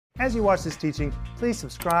As you watch this teaching, please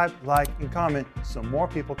subscribe, like, and comment so more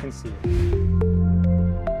people can see it.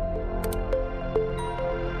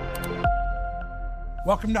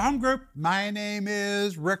 Welcome to Home Group. My name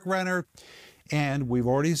is Rick Renner, and we've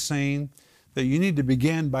already seen that you need to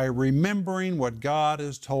begin by remembering what God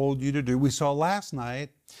has told you to do. We saw last night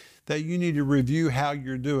that you need to review how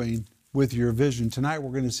you're doing with your vision. Tonight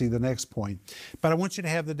we're going to see the next point. But I want you to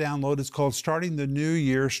have the download. It's called Starting the New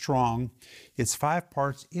Year Strong. It's 5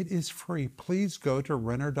 parts. It is free. Please go to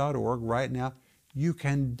Renner.org right now. You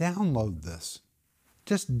can download this.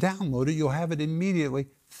 Just download it. You'll have it immediately.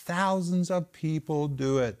 Thousands of people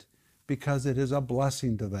do it because it is a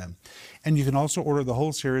blessing to them. And you can also order the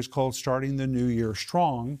whole series called Starting the New Year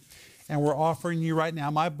Strong. And we're offering you right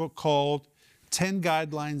now my book called 10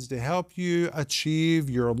 Guidelines to Help You Achieve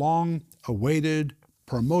Your Long-Awaited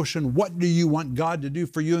Promotion. What do you want God to do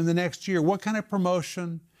for you in the next year? What kind of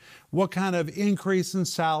promotion? What kind of increase in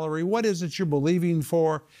salary? What is it you're believing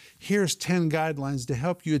for? Here's 10 guidelines to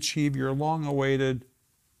help you achieve your long-awaited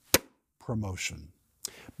promotion.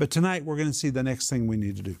 But tonight we're going to see the next thing we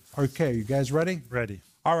need to do. Okay, you guys ready? Ready.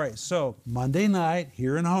 All right, so Monday night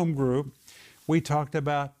here in Home Group, we talked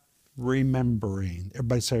about remembering.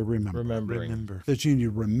 Everybody say remember. Remember. That you need to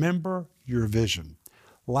remember your vision.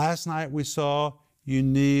 Last night we saw you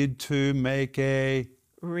need to make a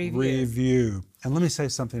review. And let me say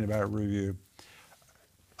something about review.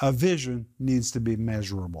 A vision needs to be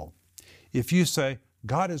measurable. If you say,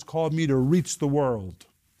 God has called me to reach the world,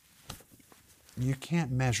 you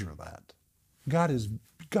can't measure that.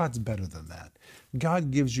 God's better than that.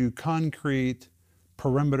 God gives you concrete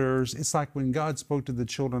perimeters. It's like when God spoke to the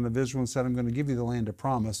children of Israel and said, I'm going to give you the land of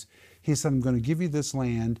promise. He said, I'm going to give you this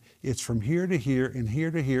land. It's from here to here and here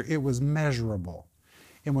to here. It was measurable.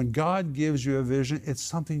 And when God gives you a vision, it's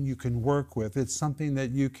something you can work with. It's something that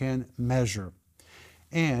you can measure.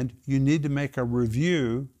 And you need to make a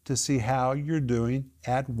review to see how you're doing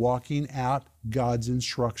at walking out God's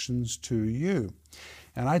instructions to you.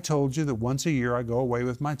 And I told you that once a year I go away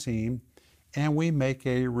with my team and we make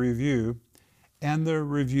a review. And the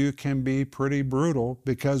review can be pretty brutal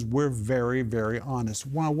because we're very, very honest.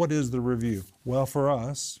 Well, what is the review? Well, for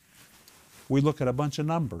us, we look at a bunch of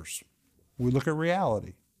numbers. We look at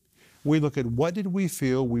reality. We look at what did we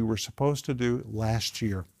feel we were supposed to do last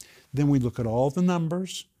year. Then we look at all the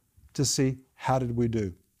numbers to see how did we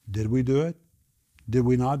do. Did we do it? Did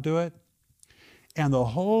we not do it? And the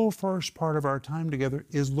whole first part of our time together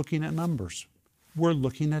is looking at numbers. We're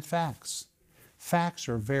looking at facts. Facts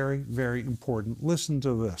are very, very important. Listen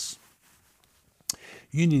to this.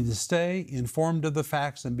 You need to stay informed of the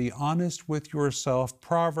facts and be honest with yourself.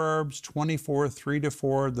 Proverbs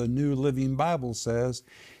 24:3-4, the New Living Bible says,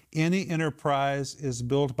 any enterprise is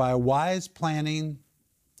built by wise planning,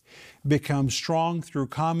 becomes strong through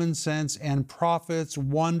common sense, and profits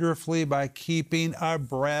wonderfully by keeping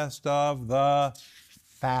abreast of the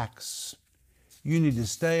facts. You need to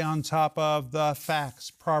stay on top of the facts.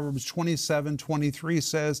 Proverbs 27:23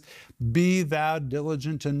 says, be thou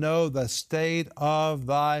diligent to know the state of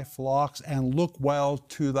thy flocks and look well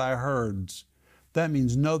to thy herds. That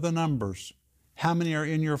means know the numbers. How many are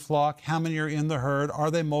in your flock? How many are in the herd? Are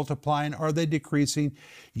they multiplying? Are they decreasing?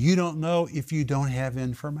 You don't know if you don't have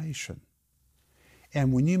information.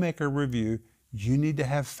 And when you make a review, you need to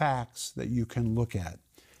have facts that you can look at.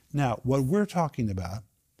 Now, what we're talking about,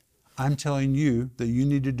 I'm telling you that you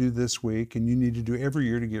need to do this week and you need to do every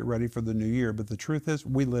year to get ready for the new year. But the truth is,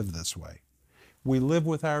 we live this way. We live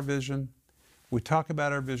with our vision. We talk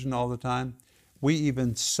about our vision all the time. We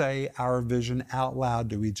even say our vision out loud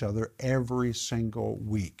to each other every single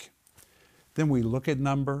week. Then we look at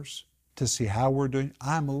numbers to see how we're doing.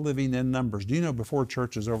 I'm living in numbers. Do you know before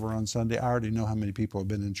church is over on Sunday, I already know how many people have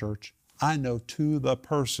been in church? I know to the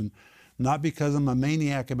person, not because I'm a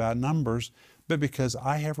maniac about numbers, but because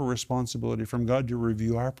I have a responsibility from God to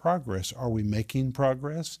review our progress. Are we making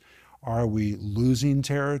progress? Are we losing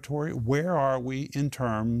territory? Where are we in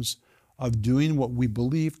terms of doing what we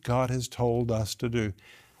believe God has told us to do?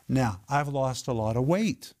 Now, I've lost a lot of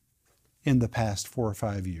weight in the past 4 or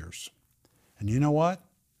 5 years. And you know what?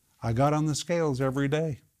 I got on the scales every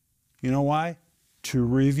day. You know why? To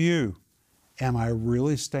review. Am I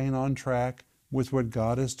really staying on track with what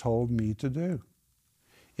God has told me to do?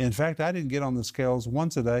 In fact, I didn't get on the scales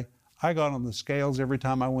once a day. I got on the scales every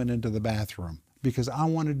time I went into the bathroom because I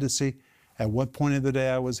wanted to see at what point of the day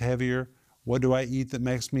I was heavier. What do I eat that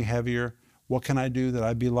makes me heavier? What can I do that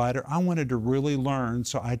I'd be lighter? I wanted to really learn,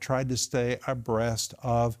 so I tried to stay abreast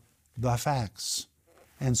of the facts.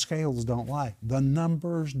 And scales don't lie. The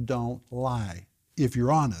numbers don't lie. If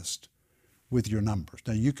you're honest, with your numbers.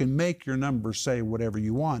 Now, you can make your numbers say whatever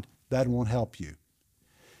you want. That won't help you.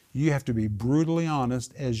 You have to be brutally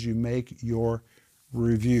honest as you make your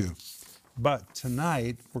review. But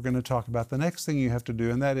tonight, we're going to talk about the next thing you have to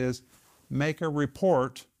do, and that is make a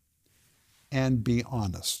report and be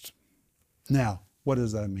honest. Now, what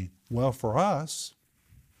does that mean? Well, for us,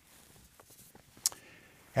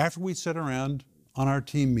 after we sit around on our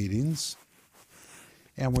team meetings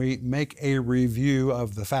and we make a review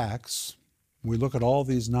of the facts, we look at all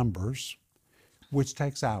these numbers, which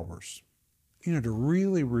takes hours, to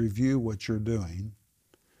really review what you're doing,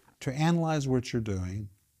 to analyze what you're doing,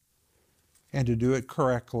 and to do it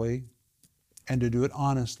correctly, and to do it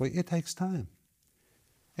honestly. It takes time.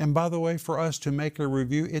 And by the way, for us to make a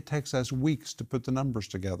review, it takes us weeks to put the numbers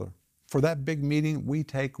together. For that big meeting, we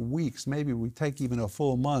take weeks, maybe we take even a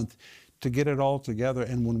full month to get it all together.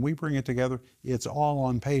 And when we bring it together, it's all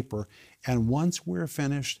on paper. And once we're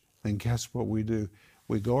finished, then guess what we do?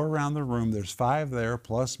 We go around the room, there's 5 there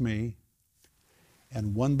plus me,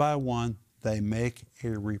 and one by one, they make a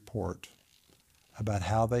report about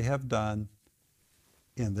how they have done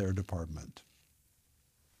in their department.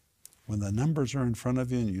 When the numbers are in front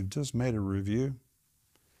of you and you've just made a review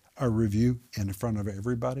in front of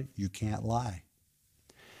everybody, you can't lie.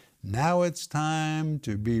 Now it's time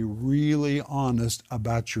to be really honest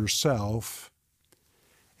about yourself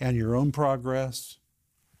and your own progress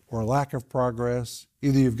or lack of progress.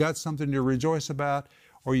 Either you've got something to rejoice about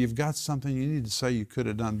or you've got something you need to say you could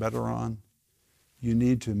have done better on. You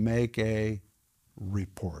need to make a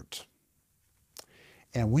report.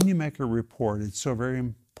 And when you make a report, it's so very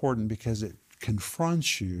important because it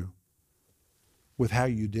confronts you with how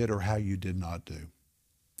you did or how you did not do.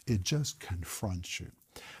 It just confronts you.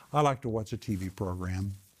 I like to watch a TV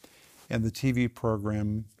program, and the TV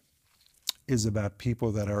program is about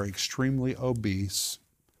people that are extremely obese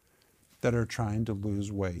that are trying to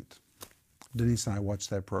lose weight. Denise and I watch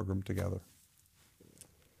that program together.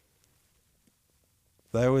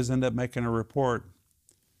 They always end up making a report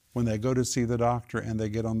when they go to see the doctor and they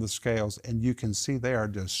get on the scales, and you can see they are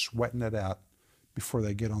just sweating it out before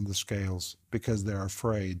they get on the scales because they're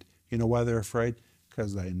afraid. You know why they're afraid?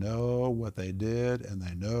 Because they know what they did and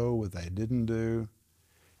they know what they didn't do.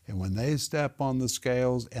 And when they step on the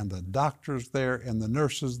scales and the doctor's there and the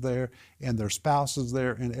nurses there and their spouse is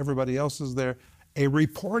there and everybody else is there, a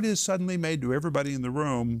report is suddenly made to everybody in the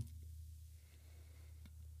room,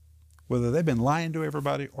 whether they've been lying to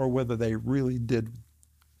everybody or whether they really did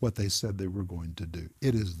what they said they were going to do.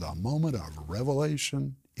 It is the moment of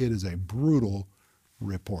revelation. It is a brutal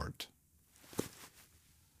report.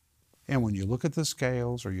 And when you look at the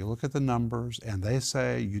scales or you look at the numbers and they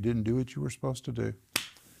say you didn't do what you were supposed to do,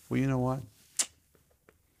 well, you know what?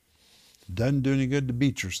 It doesn't do any good to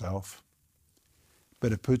beat yourself,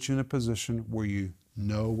 but it puts you in a position where you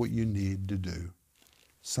know what you need to do.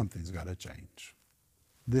 Something's got to change.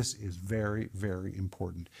 This is very, very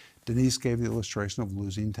important. Denise gave the illustration of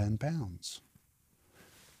losing 10 pounds.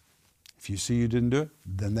 If you see you didn't do it,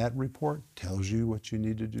 then that report tells you what you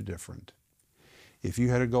need to do different. If you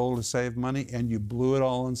had a goal to save money and you blew it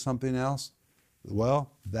all on something else,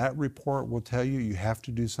 well, that report will tell you you have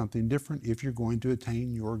to do something different if you're going to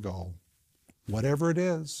attain your goal. Whatever it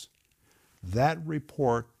is, that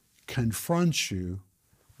report confronts you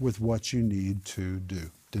with what you need to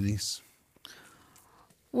do. Denise?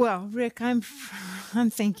 Well, Rick, I'm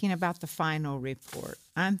thinking about the final report.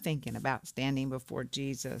 I'm thinking about standing before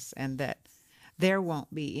Jesus and that there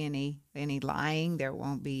won't be any lying, there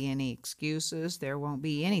won't be any excuses, there won't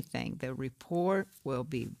be anything. The report will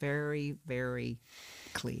be very, very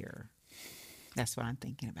clear. That's what I'm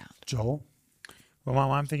thinking about. Joel? Well,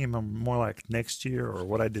 Mom, I'm thinking more like next year or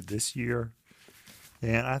what I did this year.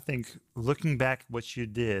 And I think looking back at what you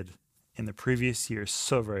did in the previous year is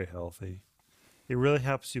so very healthy. It really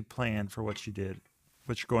helps you plan for what you did,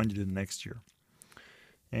 what you're going to do next year.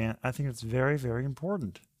 And I think it's very, very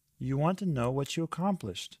important. You want to know what you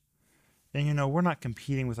accomplished. And we're not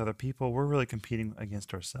competing with other people. We're really competing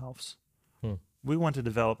against ourselves. We want to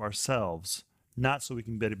develop ourselves, not so we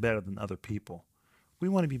can be better than other people. We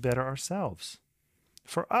want to be better ourselves,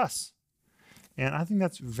 for us. And I think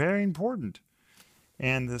that's very important.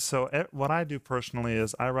 And so what I do personally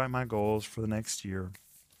is I write my goals for the next year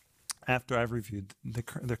after I've reviewed the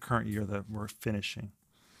current year that we're finishing.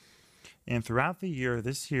 And throughout the year,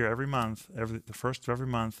 this year, every month, the first of every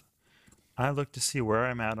month, I look to see where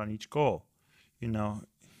I'm at on each goal.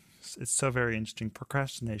 It's so very interesting.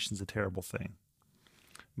 Procrastination is a terrible thing.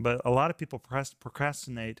 But a lot of people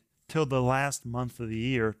procrastinate till the last month of the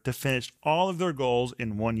year to finish all of their goals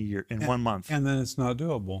in 1 year, in 1 month. And then it's not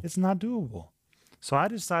doable. It's not doable. So I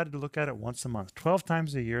decided to look at it once a month, 12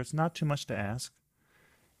 times a year. It's not too much to ask.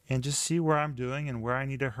 And just see where I'm doing and where I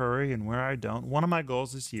need to hurry and where I don't. One of my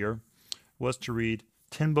goals this year was to read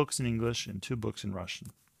 10 books in English and 2 books in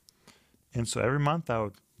Russian. And so every month I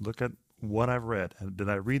would look at what I've read. Did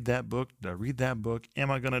I read that book? Did I read that book?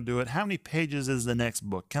 Am I going to do it? How many pages is the next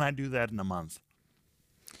book? Can I do that in a month?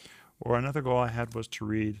 Or another goal I had was to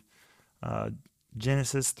read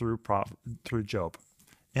Genesis through Job.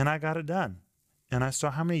 And I got it done. And I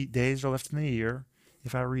saw how many days are left in the year.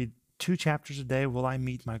 If I read 2 chapters a day, will I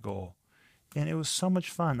meet my goal? And it was so much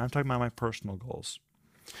fun. I'm talking about my personal goals.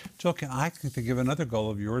 Joel, I can think of another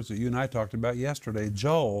goal of yours that you and I talked about yesterday.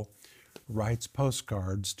 Joel writes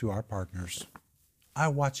postcards to our partners. I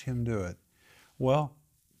watch him do it. Well,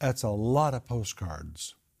 that's a lot of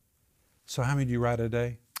postcards. So how many do you write a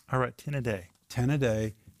day? I write 10 a day. 10 a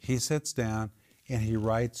day. He sits down and he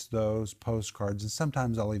writes those postcards. And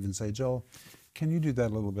sometimes I'll even say, Joel, can you do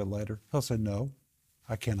that a little bit later? He'll say, no,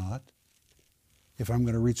 I cannot. If I'm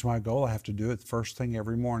going to reach my goal, I have to do it first thing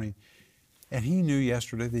every morning. And he knew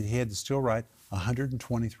yesterday that he had to still write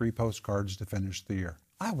 123 postcards to finish the year.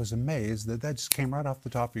 I was amazed that that just came right off the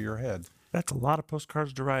top of your head. That's a lot of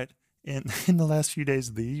postcards to write in the last few days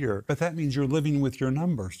of the year. But that means you're living with your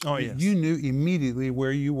numbers. Oh, yes. You knew immediately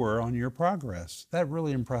where you were on your progress. That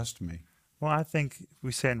really impressed me. Well, I think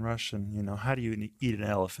we say in Russian, how do you eat an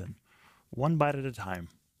elephant? One bite at a time.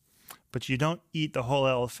 But you don't eat the whole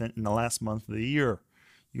elephant in the last month of the year.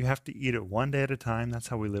 You have to eat it one day at a time. That's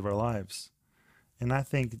how we live our lives. And I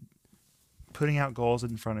think putting out goals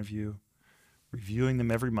in front of you, reviewing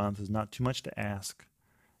them every month is not too much to ask.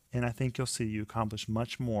 And I think you'll see you accomplish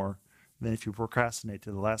much more than if you procrastinate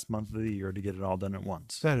to the last month of the year to get it all done at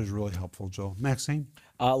once. That is really helpful, Joel. Maxine?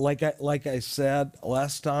 Like I said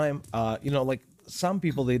last time, like some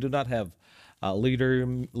people, they do not have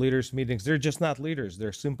leaders meetings. They're just not leaders.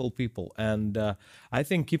 They're simple people. And I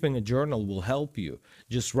think keeping a journal will help you.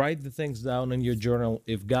 Just write the things down in your journal.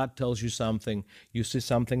 If God tells you something, you see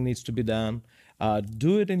something needs to be done,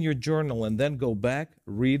 do it in your journal and then go back,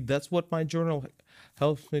 read. That's what my journal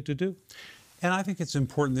helps me to do. And I think it's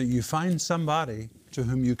important that you find somebody to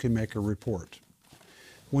whom you can make a report.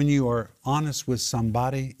 When you are honest with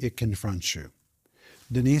somebody, it confronts you.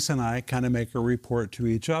 Denise and I kind of make a report to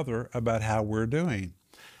each other about how we're doing.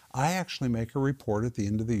 I actually make a report at the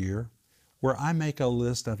end of the year where I make a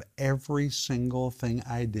list of every single thing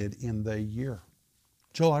I did in the year.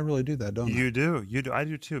 Joel, I really do that, don't I? You do. I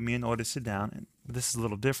do too. Me and Otis sit down, and this is a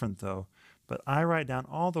little different though, but I write down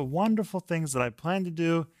all the wonderful things that I plan to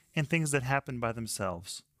do and things that happen by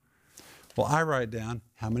themselves. Well, I write down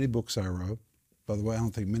how many books I wrote. By the way, I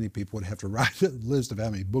don't think many people would have to write a list of how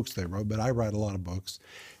many books they wrote, but I write a lot of books.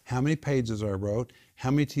 How many pages I wrote,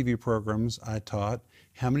 how many TV programs I taught,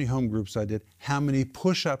 how many home groups I did, how many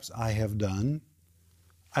push-ups I have done.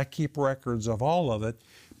 I keep records of all of it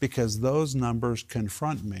because those numbers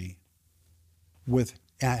confront me with,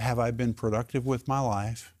 have I been productive with my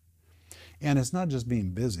life? And it's not just being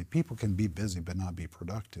busy. People can be busy but not be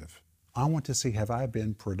productive. I want to see, have I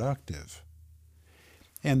been productive?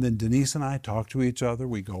 And then Denise and I talk to each other.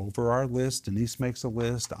 We go over our list. Denise makes a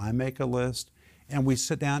list. I make a list. And we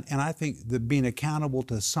sit down. And I think that being accountable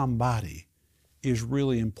to somebody is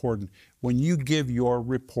really important. When you give your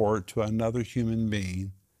report to another human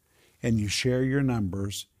being and you share your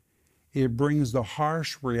numbers, it brings the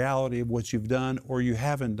harsh reality of what you've done or you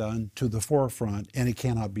haven't done to the forefront, and it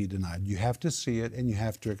cannot be denied. You have to see it and you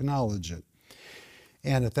have to acknowledge it.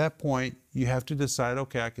 And at that point, you have to decide,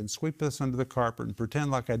 okay, I can sweep this under the carpet and pretend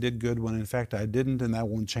like I did good when in fact I didn't, and that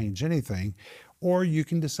won't change anything. Or you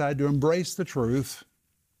can decide to embrace the truth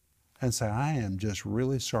and say, I am just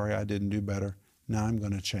really sorry I didn't do better. Now I'm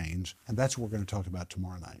going to change. And that's what we're going to talk about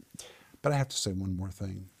tomorrow night. But I have to say one more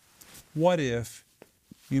thing. What if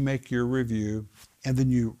you make your review and then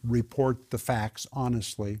you report the facts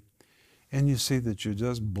honestly and you see that you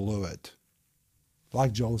just blew it?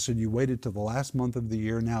 Like Joel said, you waited till the last month of the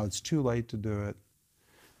year. Now it's too late to do it.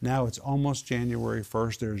 Now it's almost January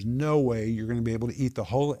 1st. There's no way you're going to be able to eat the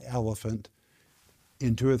whole elephant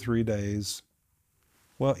in 2 or 3 days.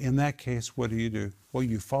 Well, in that case, what do? Well,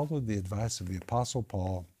 you follow the advice of the Apostle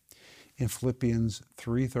Paul in Philippians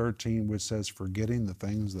 3:13, which says, forgetting the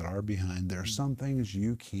things that are behind. There are some things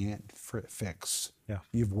you can't fix. Yeah.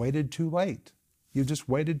 You've waited too late. You just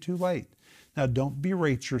waited too late. Now, don't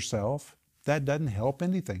berate yourself. That doesn't help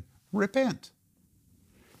anything. Repent.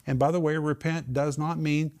 And by the way, repent does not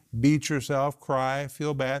mean beat yourself, cry,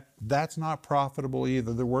 feel bad. That's not profitable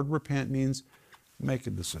either. The word repent means make a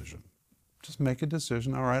decision. Just make a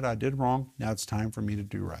decision. All right, I did wrong. Now it's time for me to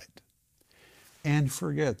do right. And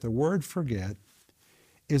forget. The word forget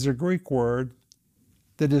is a Greek word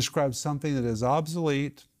that describes something that is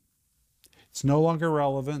obsolete, it's no longer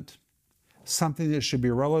relevant, something that should be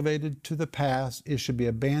relegated to the past, it should be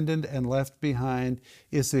abandoned and left behind.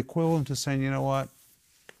 It's the equivalent to saying, you know what,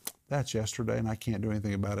 that's yesterday and I can't do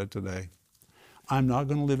anything about it today. I'm not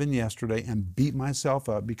going to live in yesterday and beat myself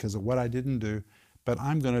up because of what I didn't do, but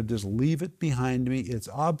I'm going to just leave it behind me. It's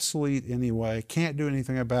obsolete anyway, can't do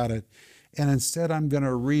anything about it. And instead I'm going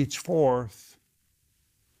to reach forth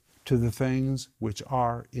to the things which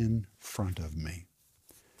are in front of me.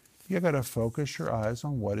 You've got to focus your eyes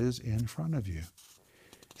on what is in front of you.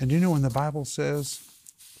 And you know when the Bible says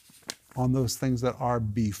on those things that are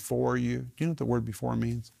before you, do you know what the word before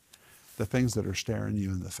means? The things that are staring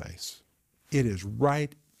you in the face. It is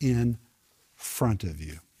right in front of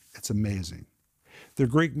you. It's amazing. The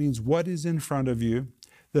Greek means what is in front of you,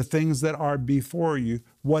 the things that are before you,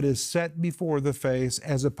 what is set before the face,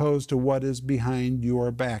 as opposed to what is behind your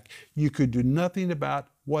back. You could do nothing about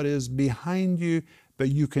what is behind you, but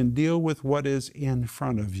you can deal with what is in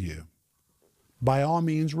front of you. By all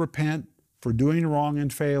means, repent for doing wrong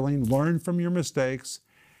and failing, learn from your mistakes,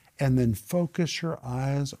 and then focus your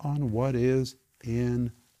eyes on what is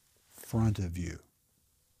in front of you.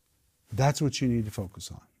 That's what you need to focus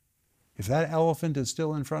on. If that elephant is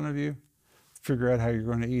still in front of you, figure out how you're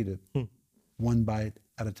going to eat it, one bite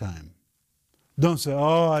at a time. Don't say,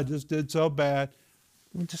 oh, I just did so bad.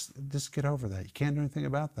 Well, just get over that. You can't do anything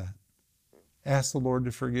about that. Ask the Lord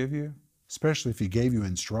to forgive you, especially if He gave you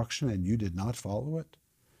instruction and you did not follow it.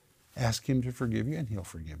 Ask Him to forgive you and He'll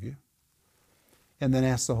forgive you. And then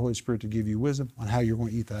ask the Holy Spirit to give you wisdom on how you're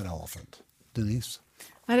going to eat that elephant. Denise?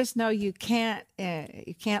 I just know you can't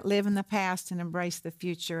live in the past and embrace the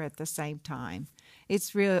future at the same time.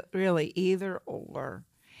 It's really either or.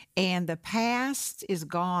 And the past is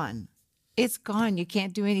gone. It's gone. You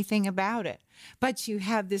can't do anything about it. But you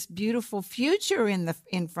have this beautiful future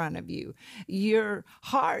in front of you. Your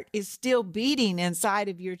heart is still beating inside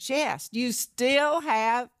of your chest. You still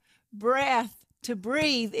have breath to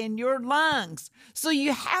breathe in your lungs. So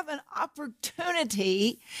you have an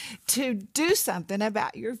opportunity to do something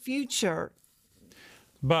about your future.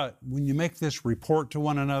 But when you make this report to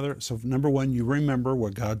one another, so number one, you remember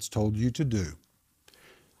what God's told you to do.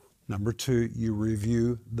 Number two, you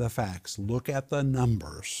review the facts. Look at the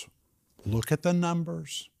numbers. Look at the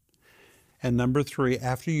numbers. And number three,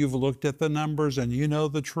 after you've looked at the numbers and you know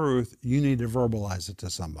the truth, you need to verbalize it to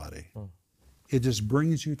somebody. It just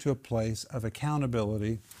brings you to a place of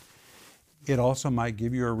accountability. It also might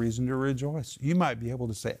give you a reason to rejoice. You might be able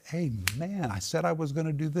to say, hey, man, I said I was going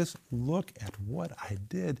to do this. Look at what I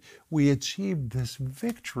did. We achieved this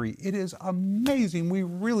victory. It is amazing. We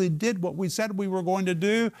really did what we said we were going to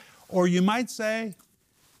do. Or you might say,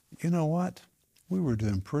 you know what? We were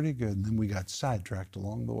doing pretty good, and then we got sidetracked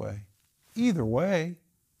along the way. Either way,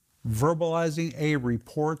 verbalizing a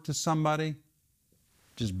report to somebody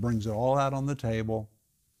just brings it all out on the table,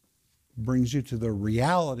 brings you to the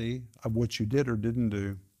reality of what you did or didn't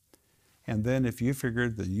do. And then if you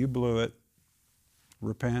figured that you blew it,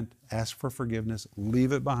 repent, ask for forgiveness,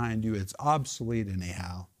 leave it behind you. It's obsolete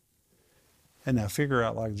anyhow. And now figure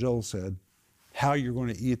out, like Joel said, how you're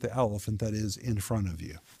going to eat the elephant that is in front of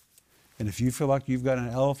you. And if you feel like you've got an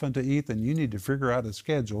elephant to eat, then you need to figure out a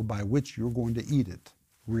schedule by which you're going to eat it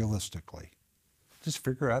realistically. Just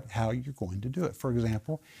figure out how you're going to do it. For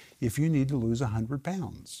example, if you need to lose 100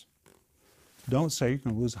 pounds, don't say you're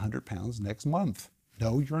going to lose 100 pounds next month.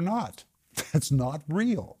 No, you're not. That's not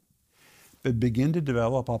real. But begin to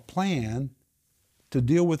develop a plan to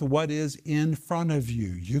deal with what is in front of you.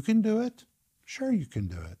 You can do it. Sure, you can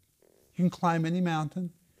do it. You can climb any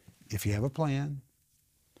mountain if you have a plan.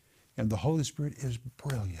 And the Holy Spirit is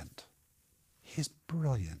brilliant. He's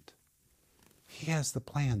brilliant. He has the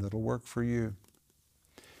plan that'll work for you.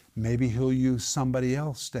 Maybe He'll use somebody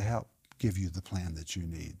else to help give you the plan that you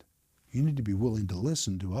need. You need to be willing to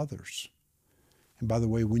listen to others. And by the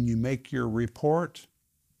way, when you make your report,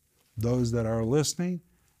 those that are listening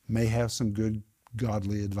may have some good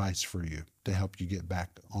godly advice for you to help you get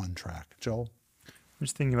back on track. Joel? I'm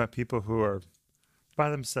just thinking about people who are by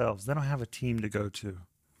themselves. They don't have a team to go to.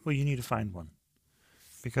 Well, you need to find one.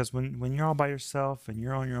 Because when you're all by yourself and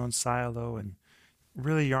you're on your own silo and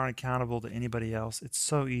really you aren't accountable to anybody else, it's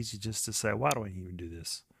so easy just to say, why do I even do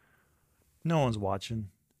this? No one's watching.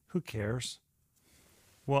 Who cares?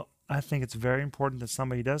 Well, I think it's very important that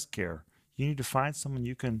somebody does care. You need to find someone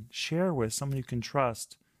you can share with, someone you can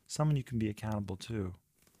trust, someone you can be accountable to.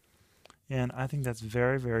 And I think that's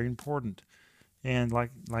very, very important. And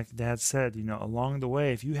like Dad said, along the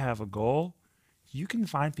way, if you have a goal, you can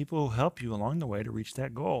find people who help you along the way to reach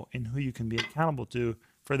that goal and who you can be accountable to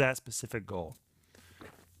for that specific goal.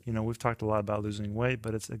 You know, we've talked a lot about losing weight,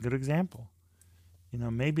 but it's a good example. You know,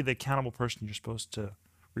 maybe the accountable person you're supposed to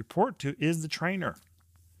report to is the trainer.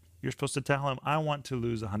 You're supposed to tell him, I want to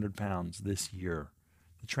lose 100 pounds this year.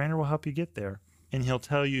 The trainer will help you get there. And he'll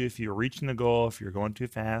tell you if you're reaching the goal, if you're going too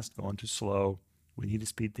fast, going too slow, we need to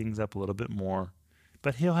speed things up a little bit more.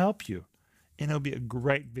 But he'll help you. And it'll be a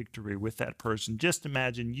great victory with that person. Just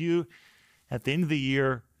imagine you at the end of the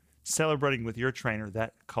year celebrating with your trainer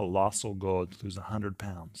that colossal goal to lose 100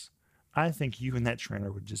 pounds. I think you and that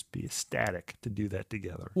trainer would just be ecstatic to do that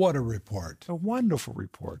together. What a report. A wonderful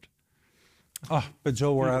report. Oh, but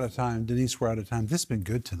Joel, we're out of time. Denise, we're out of time. This has been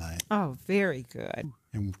good tonight. Oh, very good.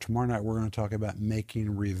 And tomorrow night, we're going to talk about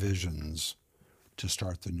making revisions to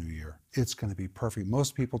start the new year. It's going to be perfect.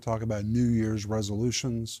 Most people talk about New Year's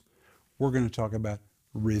resolutions. We're going to talk about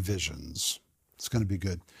revisions. It's going to be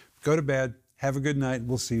good. Go to bed. Have a good night.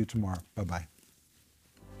 We'll see you tomorrow. Bye-bye.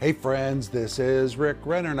 Hey, friends, this is Rick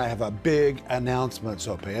Renner, and I have a big announcement,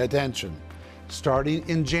 so pay attention. Starting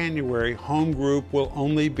in January, Home Group will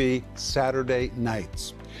only be Saturday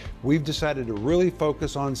nights. We've decided to really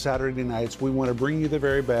focus on Saturday nights. We want to bring you the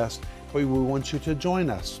very best, but we want you to join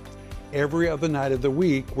us. Every other night of the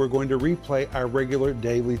week, we're going to replay our regular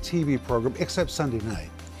daily TV program, except Sunday night.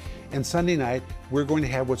 And Sunday night, we're going to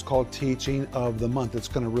have what's called Teaching of the Month. It's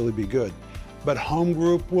going to really be good. But Home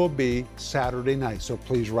Group will be Saturday night. So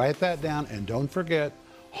please write that down, and don't forget,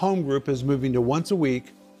 Home Group is moving to once a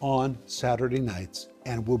week on Saturday nights,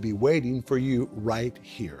 and we'll be waiting for you right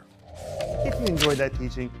here. If you enjoyed that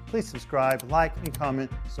teaching, please subscribe, like, and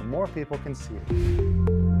comment so more people can see it.